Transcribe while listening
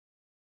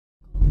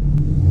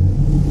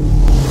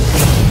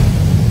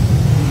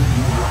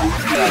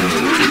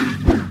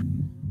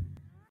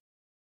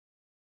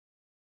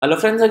Hello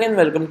friends, again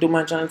welcome to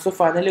my channel. So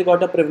finally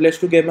got a privilege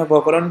to get my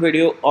workaround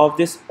video of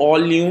this all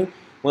new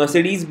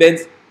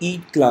Mercedes-Benz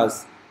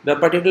E-Class. The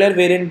particular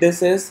variant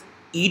this is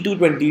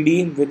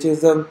E220d, which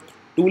is a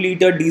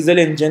 2-liter diesel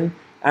engine,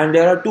 and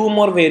there are two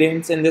more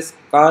variants in this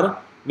car,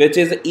 which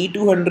is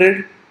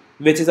E200,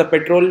 which is a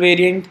petrol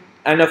variant,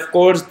 and of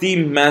course the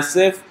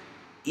massive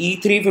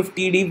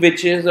E350d,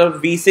 which is a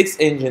V6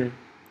 engine.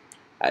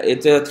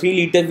 It's a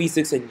 3-liter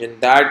V6 engine.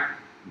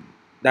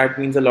 That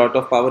means a lot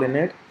of power in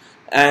it.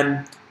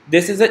 And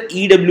this is a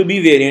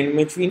EWB variant,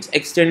 which means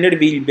extended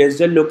wheelbase.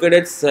 Just look at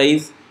its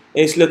size.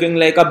 It's looking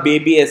like a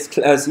baby S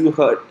class. You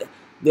heard.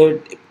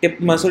 The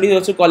Mercedes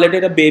also call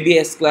it a baby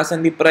S class,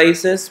 and the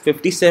price is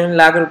 57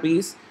 lakh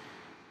rupees.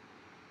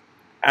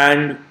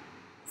 And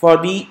for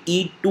the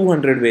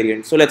E200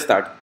 variant. So let's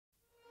start.